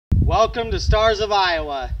Welcome to Stars of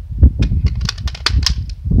Iowa.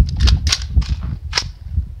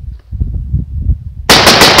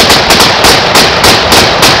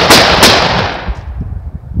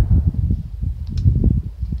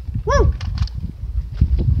 Woo!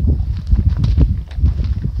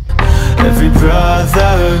 Every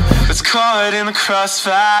brother that's caught in the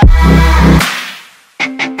crossfire,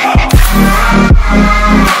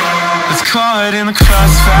 that's caught in the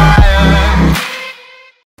crossfire.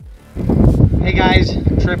 Hey guys,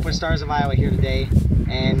 Trip with Stars of Iowa here today,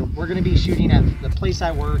 and we're going to be shooting at the place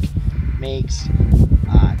I work makes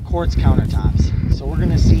quartz countertops. So we're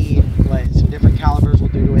going to see what some different calibers will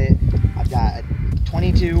do to it. I've got a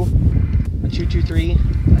 22, a 223,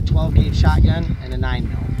 a 12 gauge shotgun, and a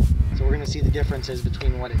 9mm. So we're going to see the differences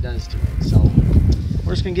between what it does to it. So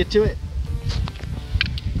we're just going to get to it.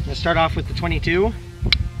 I'm going to start off with the 22.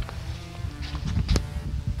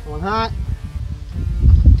 Going hot.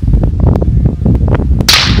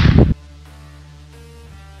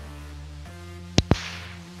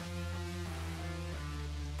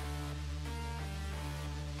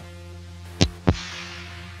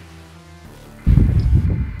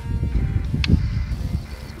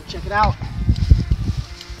 Check it out.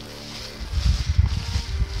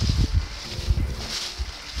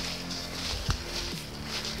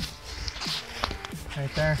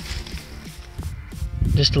 Right there.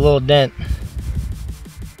 Just a little dent. You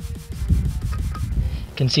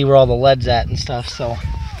can see where all the lead's at and stuff. So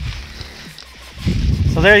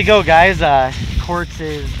there you go, guys. Quartz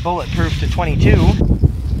is bulletproof to 22.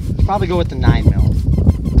 Probably go with the 9mm.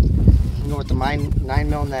 We'll go with the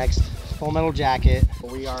 9mm next. Full metal jacket.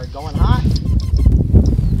 We are going hot.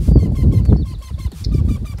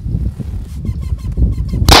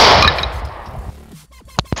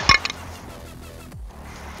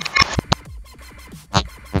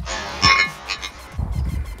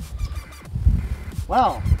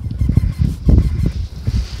 Well,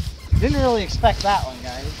 didn't really expect that one,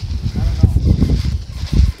 guys. I don't know.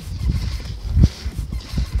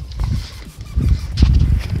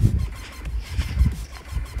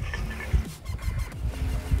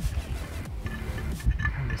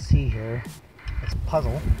 Trying to see here. This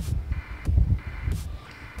puzzle.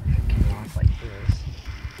 It came off like this.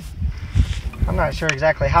 I'm not sure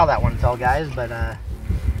exactly how that one fell, guys, but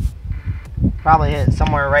probably hit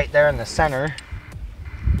somewhere right there in the center.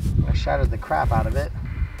 I shattered the crap out of it.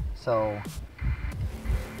 So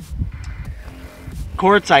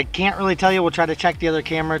quartz, I can't really tell you. We'll try to check the other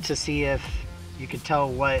camera to see if you could tell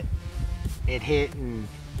what it hit and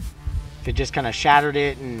if it just kind of shattered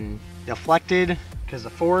it and deflected because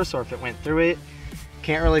of force, or if it went through it.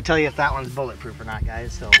 Can't really tell you if that one's bulletproof or not,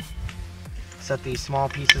 guys. So set these small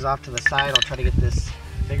pieces off to the side. I'll try to get this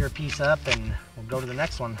bigger piece up and we'll go to the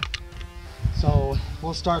next one. So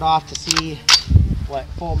we'll start off to see what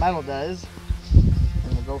full metal does,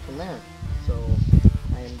 and we'll go from there. So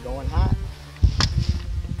I am going hot.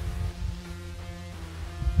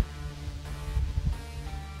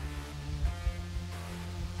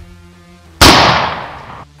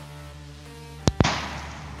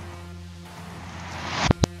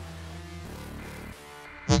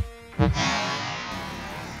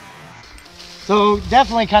 So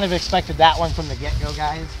definitely kind of expected that one from the get-go,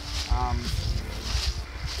 guys.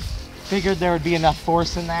 Figured there would be enough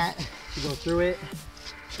force in that to go through it.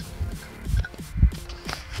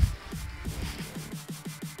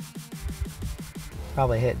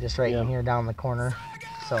 Probably hit just right in here down the corner.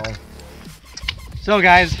 So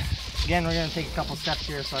guys, again, we're gonna take a couple steps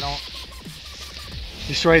here so I don't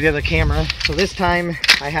destroy the other camera. So this time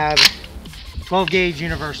I have 12 gauge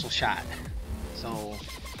universal shot. So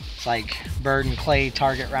it's like bird and clay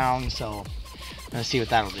target round. So I'm gonna see what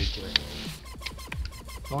that'll do to it.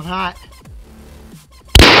 Going hot.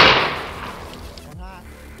 Going hot.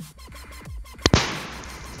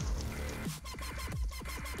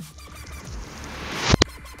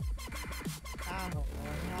 Going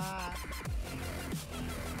hot.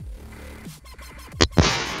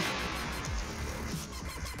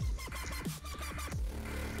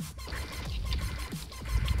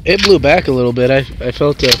 It blew back a little bit. I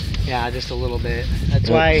felt it. Yeah, just a little bit. That's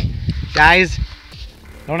why, guys,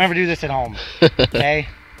 don't ever do this at home. Okay?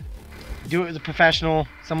 Do it with a professional,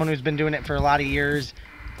 someone who's been doing it for a lot of years.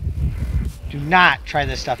 Do not try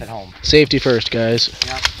this stuff at home. Safety first, guys.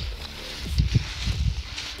 Yep.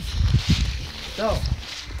 So,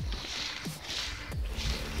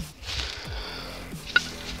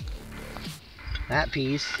 that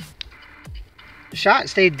piece, the shot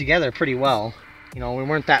stayed together pretty well. You know, we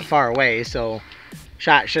weren't that far away, so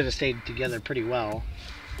shot should have stayed together pretty well.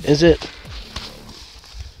 Is it?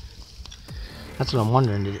 That's what I'm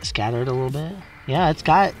wondering. Did it scatter it a little bit? Yeah, it's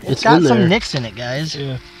got It's got in some there. nicks in it, guys.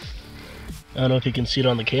 Yeah. I don't know if you can see it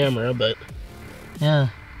on the camera, but Yeah.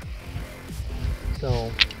 So,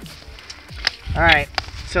 all right.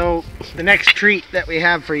 So the next treat that we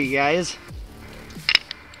have for you guys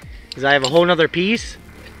is I have a whole nother piece.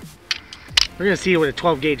 We're gonna see what a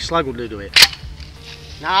 12 gauge slug will do to it.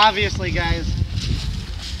 Now, obviously, guys,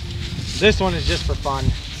 this one is just for fun.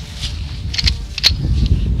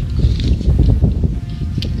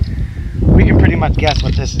 We can pretty much guess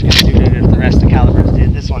what this is gonna do to the rest of the calibers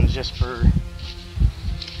did. This one's just for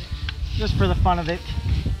the fun of it.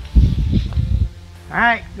 All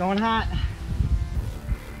right, going hot.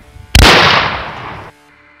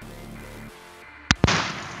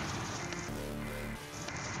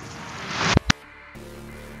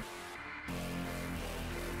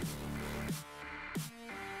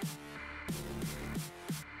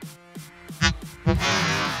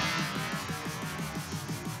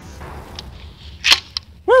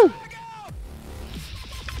 Woo!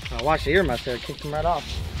 I watched the earmuffs there, kicked them right off.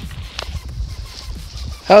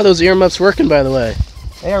 how are those earmuffs working, by the way?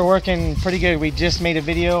 They are working pretty good. We just made a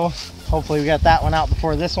video. Hopefully we got that one out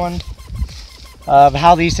before this one. Of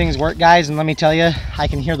how these things work, guys. And let me tell you, I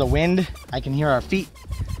can hear the wind. I can hear our feet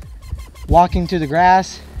walking through the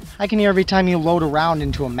grass. I can hear every time you load a round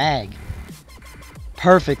into a mag.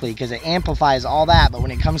 Perfectly, because it amplifies all that. But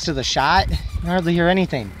when it comes to the shot, you hardly hear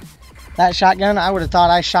anything. That shotgun, I would have thought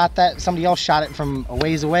I shot that. Somebody else shot it from a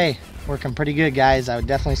ways away. Working pretty good, guys. I would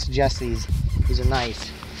definitely suggest these. These are nice.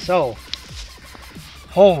 So,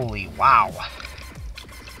 holy wow.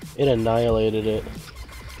 It annihilated it.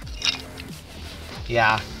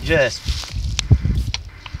 Yeah, just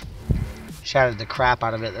shattered the crap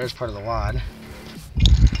out of it. There's part of the wad.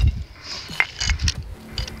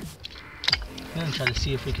 I'm gonna try to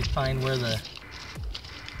see if we could find where the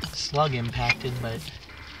slug impacted, but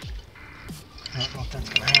I don't know if that's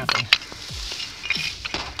gonna happen.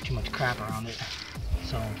 Too much crap around it.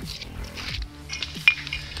 So,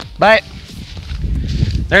 but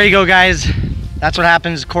there you go, guys. That's what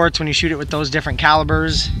happens, Quartz, when you shoot it with those different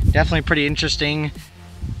calibers. Definitely pretty interesting.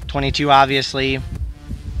 22, obviously,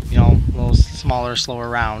 you know, a little smaller, slower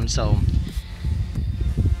round. So,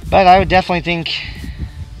 but I would definitely think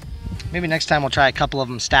maybe next time we'll try a couple of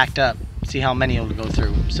them stacked up, see how many it'll go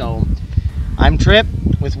through. So, I'm Trip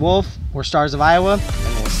with Wolf. We're Stars of Iowa,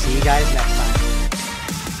 and we'll see you guys next time.